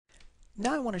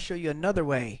Now I want to show you another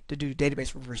way to do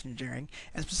database reverse engineering,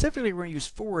 and specifically we're going to use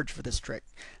Forge for this trick.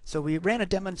 So we ran a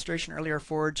demonstration earlier of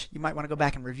Forge. You might want to go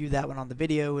back and review that one on the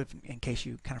video in case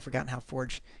you kind of forgotten how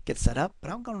Forge gets set up. But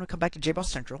I'm going to come back to JBoss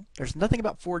Central. There's nothing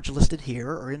about Forge listed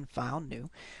here or in File New.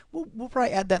 We'll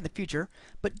probably add that in the future,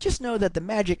 but just know that the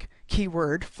magic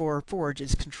keyword for Forge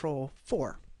is Control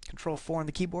 4. Control 4 on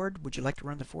the keyboard. Would you like to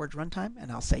run the Forge runtime?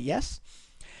 And I'll say yes.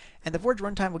 And the Forge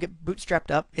runtime will get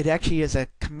bootstrapped up. It actually is a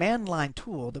command line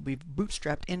tool that we've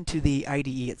bootstrapped into the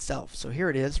IDE itself. So here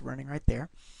it is running right there.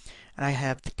 And I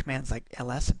have the commands like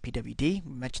ls and pwd.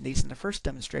 We mentioned these in the first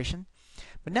demonstration.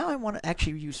 But now I want to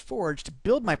actually use Forge to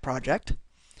build my project.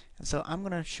 And so I'm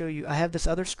going to show you, I have this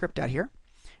other script out here.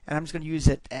 And I'm just going to use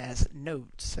it as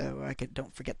notes so I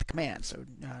don't forget the command. So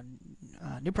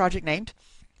new project named.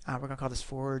 We're going to call this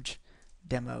Forge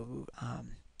demo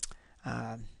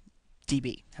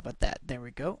DB. How about that? There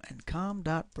we go. And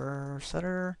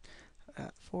com.bursutter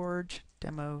forge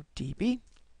demo DB.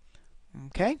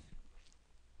 Okay.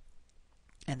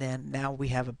 And then now we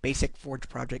have a basic Forge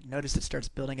project. Notice it starts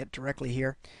building it directly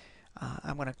here.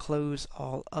 I'm going to close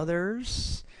all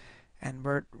others, and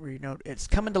we note it's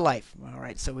coming to life. All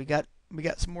right. So we got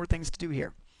some more things to do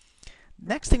here.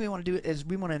 Next thing we want to do is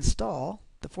we want to install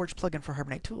the Forge plugin for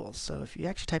Hibernate Tools. So if you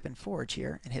actually type in Forge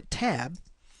here and hit Tab,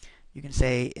 you can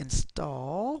say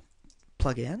install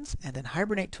plugins, and then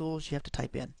Hibernate Tools you have to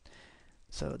type in.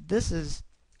 So this is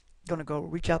going to go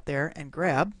reach out there and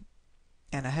grab,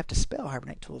 and I have to spell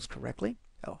Hibernate Tools correctly.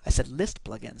 Oh, I said list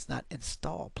plugins, not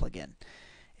install plugin.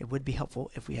 It would be helpful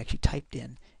if we actually typed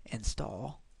in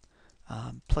install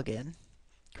plugin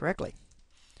correctly.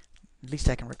 At least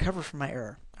I can recover from my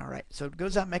error. Alright, so it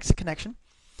goes out and makes a connection.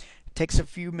 It takes a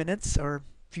few minutes or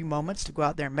few moments to go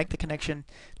out there and make the connection,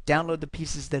 download the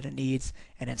pieces that it needs,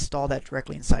 and install that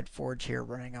directly inside Forge here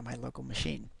running on my local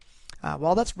machine.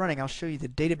 While that's running, I'll show you the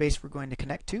database we're going to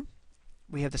connect to.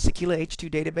 We have the Sakila H2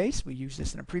 Database. We used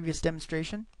this in a previous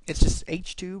demonstration. It's just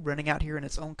H2 running out here in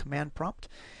its own command prompt.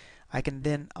 I can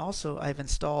then also, I've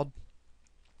installed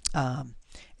the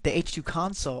H2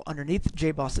 console underneath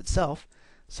JBoss itself.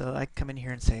 So I can come in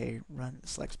here and say run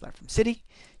select platform city.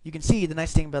 You can see the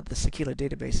nice thing about the Sakila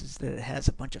database is that it has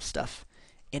a bunch of stuff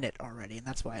in it already, and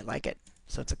that's why I like it.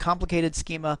 So it's a complicated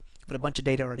schema with a bunch of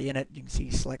data already in it. You can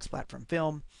see select platform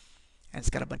film, and it's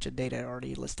got a bunch of data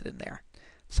already listed in there.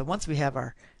 So once we have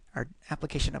our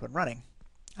application up and running,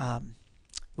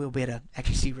 we'll be able to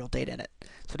actually see real data in it.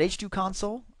 So the H2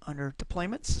 console under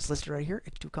deployments is listed right here.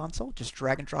 H2 console, just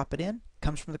drag and drop it in.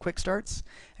 Comes from the quick starts,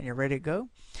 and you're ready to go.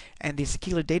 And the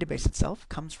Sakila database itself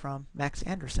comes from Max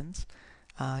Anderson's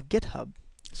GitHub.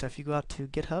 So if you go out to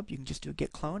GitHub, you can just do a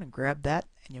git clone and grab that,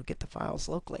 and you'll get the files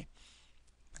locally.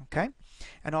 Okay?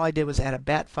 And all I did was add a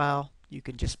bat file. You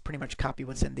can just pretty much copy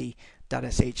what's in the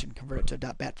 .sh and convert it to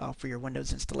a .bat file for your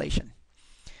Windows installation.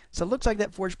 So it looks like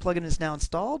that Forge plugin is now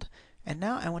installed, and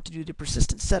now I want to do the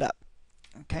persistent setup.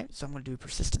 Okay, so I'm going to do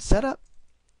persistent setup,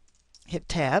 hit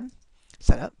Tab,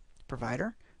 Setup,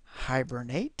 Provider,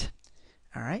 Hibernate,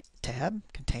 all right, Tab,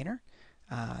 Container,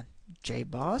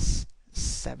 JBoss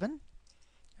 7,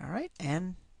 all right,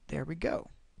 and there we go.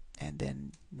 And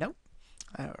then, nope.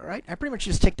 All right, I pretty much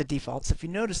just take the defaults. If you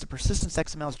notice, the persistence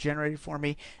XML is generated for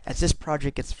me as this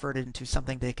project gets converted into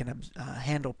something that can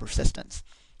handle persistence.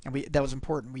 And that was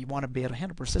important. We want to be able to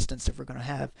handle persistence if we're going to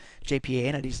have JPA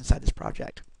entities inside this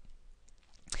project.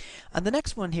 And the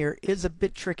next one here is a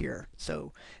bit trickier.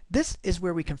 So this is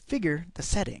where we configure the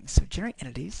settings. So generate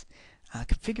entities,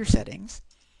 configure settings,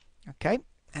 okay?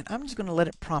 And I'm just going to let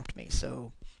it prompt me.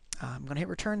 So I'm going to hit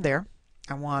return there.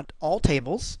 I want all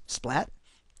tables, splat,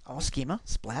 all schema,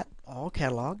 splat, all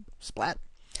catalog, splat.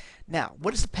 Now,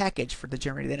 what is the package for the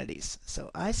generated entities?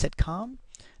 So I said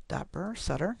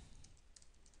com.bursutter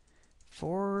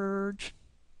forge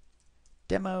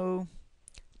demo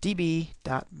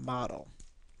db.model.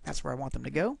 That's where I want them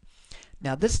to go.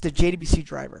 Now this is the JDBC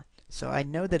driver. So I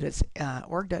know that it's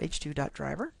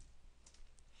org.h2.driver.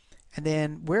 And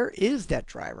then where is that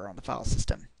driver on the file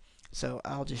system? So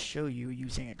I'll just show you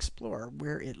using Explorer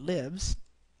where it lives.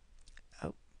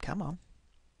 Oh, come on.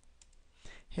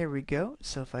 Here we go.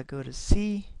 So if I go to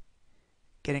C,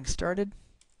 getting started,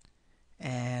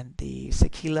 and the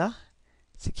Sakila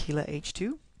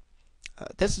H2,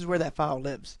 this is where that file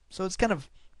lives. So it's kind of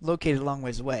located a long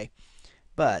ways away.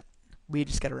 But we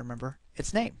just got to remember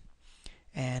its name.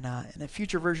 And in a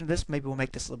future version of this, maybe we'll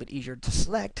make this a little bit easier to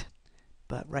select.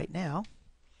 But right now,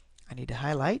 I need to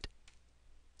highlight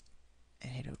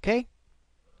and hit OK.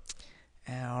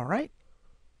 All right.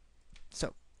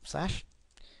 So, slash,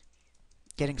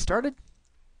 getting started,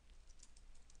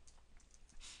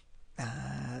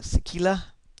 Sakila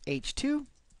H2,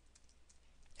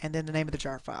 and then the name of the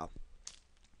jar file.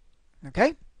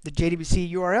 Okay, the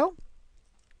JDBC URL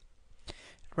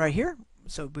right here.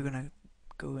 So we're going to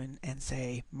go in and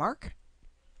say mark.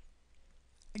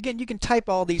 Again, you can type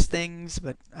all these things,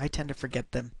 but I tend to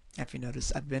forget them. If you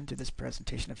notice, I've been through this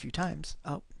presentation a few times.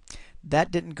 Oh,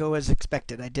 that didn't go as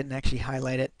expected. I didn't actually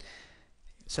highlight it.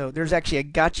 So there's actually a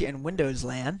gotcha in Windows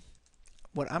land.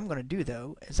 What I'm going to do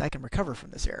though is I can recover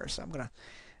from this error. So I'm going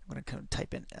to come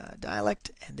type in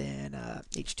dialect and then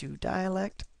H2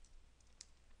 dialect.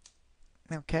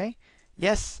 Okay.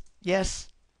 Yes. Yes.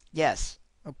 Yes.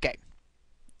 Okay.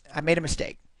 I made a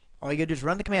mistake. All you gotta do is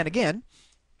run the command again,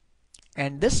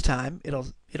 and this time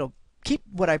it'll keep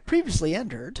what I previously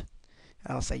entered.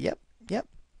 I'll say yep, yep.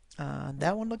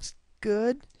 That one looks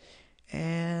good,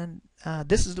 and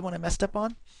this is the one I messed up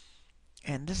on.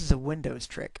 And this is a Windows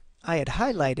trick. I had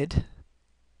highlighted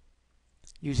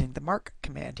using the mark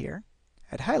command here.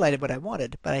 I'd highlighted what I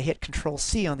wanted, but I hit Control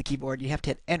C on the keyboard. You have to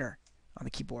hit Enter on the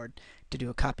keyboard to do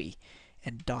a copy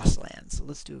in DOS land. So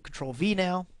let's do a Control V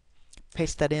now.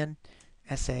 Paste that in.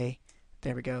 SA.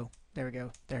 There we go. There we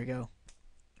go. There we go.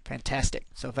 Fantastic.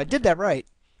 So if I did that right,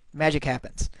 magic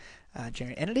happens.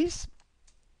 Generate entities.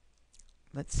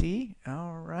 Let's see.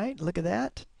 All right. Look at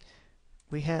that.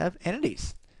 We have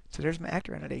entities. So there's my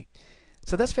actor entity.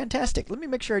 So that's fantastic. Let me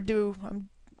make sure I'm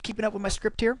keeping up with my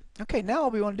script here. Okay, now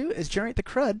all we want to do is generate the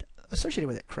CRUD associated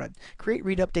with it. CRUD. Create,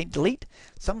 read, update, delete.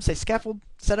 Some say scaffold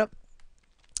setup,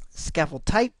 scaffold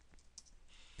type,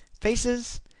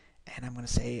 faces, and I'm going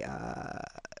to say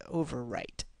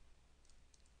overwrite.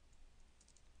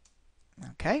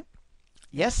 Okay.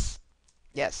 Yes.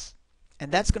 Yes.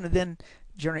 And that's going to then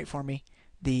generate for me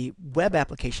the web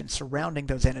application surrounding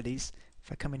those entities.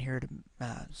 If I come in here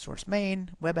to source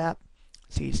main, web app,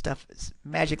 see stuff is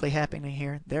magically happening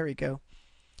here. There we go.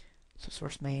 So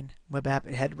source main, web app,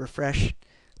 it had to refresh.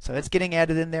 So it's getting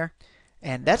added in there.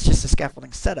 And that's just the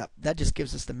scaffolding setup. That just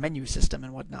gives us the menu system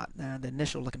and whatnot, the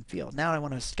initial look and feel. Now I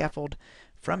want to scaffold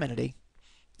from entity.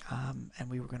 And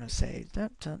we were going to say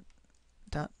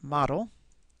dot model.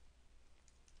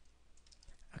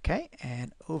 Okay,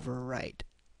 and overwrite.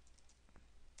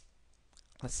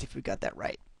 Let's see if we got that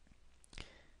right.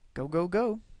 Go, go,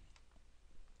 go.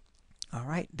 All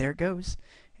right, there it goes.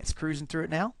 It's cruising through it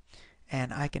now.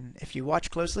 And I can, if you watch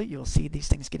closely, you'll see these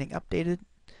things getting updated.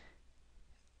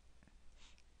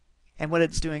 And what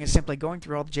it's doing is simply going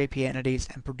through all the JPA entities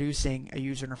and producing a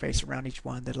user interface around each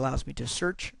one that allows me to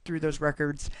search through those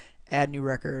records, add new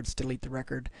records, delete the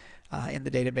record in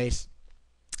the database.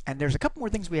 And there's a couple more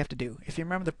things we have to do. If you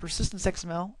remember the persistence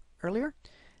XML earlier,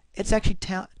 it's actually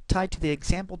tied to the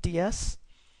example DS.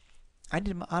 I need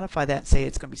to modify that and say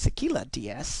it's going to be Sakila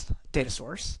DS data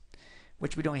source,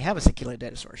 which we don't have a Sakila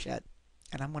data source yet.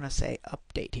 And I'm going to say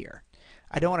update here.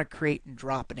 I don't want to create and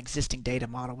drop an existing data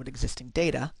model with existing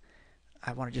data.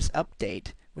 I want to just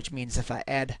update, which means if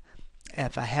I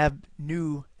have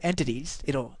new entities,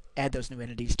 it'll add those new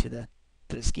entities to the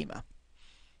schema.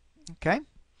 Okay.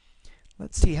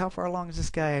 Let's see, how far along has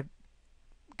this guy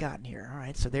gotten here? All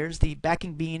right, so there's the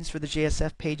backing beans for the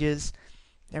JSF pages.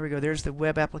 There we go. There's the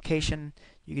web application.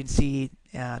 You can see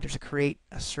there's a create,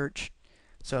 a search.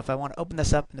 So if I want to open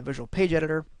this up in the Visual Page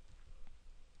Editor,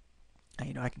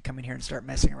 I can come in here and start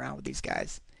messing around with these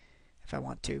guys if I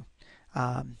want to.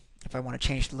 If I want to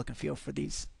change the look and feel for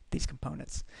these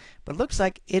components. But it looks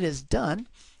like it is done.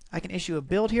 I can issue a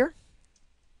build here.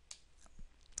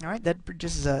 All right,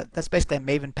 that's basically a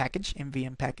Maven package,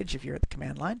 MVM package if you're at the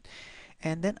command line.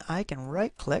 And then I can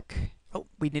right click. Oh,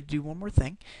 we need to do one more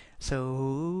thing.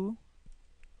 So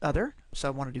other. So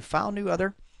I want to do file new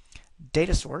other,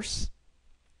 data source.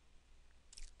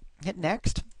 Hit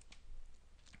next.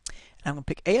 And I'm going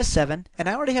to pick AS7, and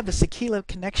I already have the Sakila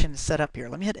connection set up here.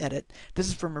 Let me hit edit. This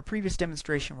is from a previous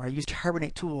demonstration where I used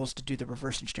Hibernate Tools to do the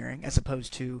reverse engineering as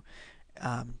opposed to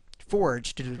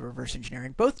Forge to do the reverse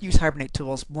engineering. Both use Hibernate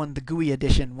Tools, one the GUI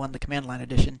edition, one the command line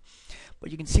edition.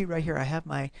 But you can see right here I have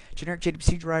my generic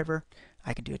JDBC driver.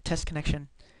 I can do a test connection.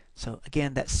 So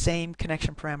again, that same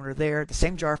connection parameter there, the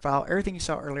same jar file, everything you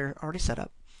saw earlier already set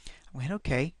up. I'm going to hit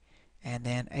OK, and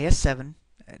then AS7.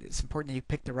 It's important that you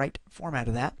pick the right format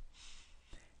of that.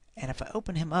 And if I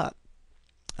open him up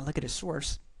and look at his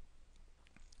source,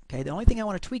 okay, the only thing I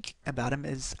want to tweak about him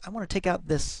is I want to take out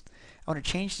this, I want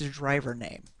to change the driver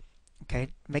name, okay,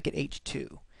 make it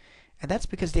H2. And that's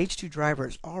because the H2 driver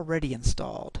is already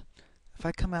installed. If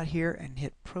I come out here and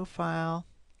hit Profile,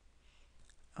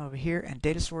 over here, and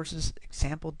Data Sources,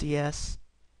 Example DS,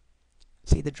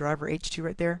 see the driver H2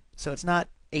 right there? So it's not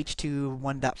H2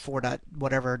 1.4.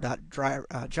 whatever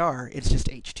jar, it's just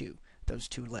H2. those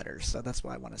two letters. So that's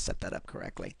why I want to set that up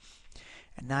correctly.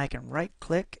 And now I can right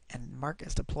click and mark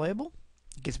as deployable.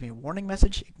 It gives me a warning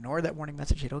message. Ignore that warning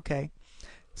message, hit OK.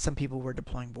 Some people were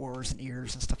deploying bores and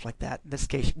ears and stuff like that. In this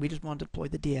case, we just want to deploy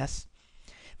the DS.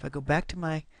 If I go back to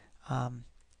my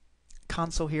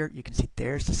console here, you can see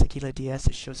there's the Sakila DS.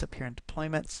 It shows up here in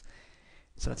deployments.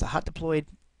 So it's a hot deployed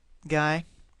guy.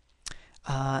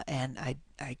 And I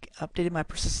updated my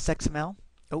persistence XML.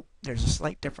 Oh, there's a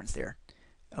slight difference there.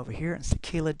 Over here in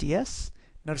Sakila DS,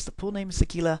 notice the pool name is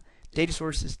Sakila, data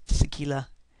source is Sakila.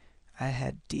 I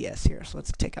had DS here, so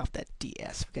let's take off that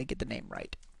DS. We gotta get the name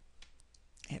right.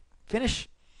 Hit finish.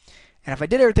 And if I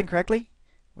did everything correctly,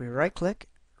 we right click,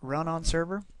 run on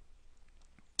server.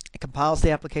 It compiles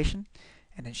the application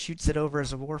and then shoots it over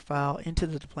as a WAR file into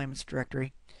the deployments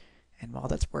directory. And while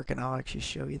that's working, I'll actually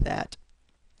show you that.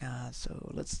 So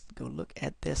let's go look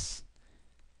at this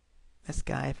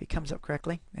guy, if he comes up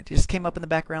correctly. It just came up in the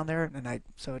background there, and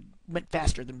so it went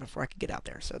faster than before I could get out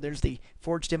there. So there's the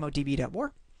forge demo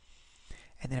db.war.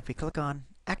 And then if we click on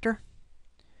actor,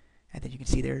 and then you can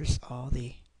see there's all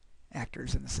the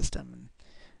actors in the system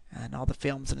and all the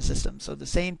films in the system. So the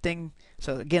same thing.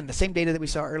 So again, the same data that we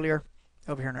saw earlier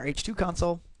over here in our H2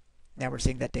 console. Now we're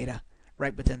seeing that data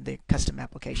right within the custom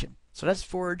application. So that's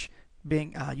Forge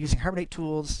being using Hibernate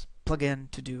Tools plugin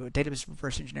to do a database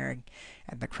reverse engineering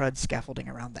and the CRUD scaffolding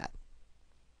around that.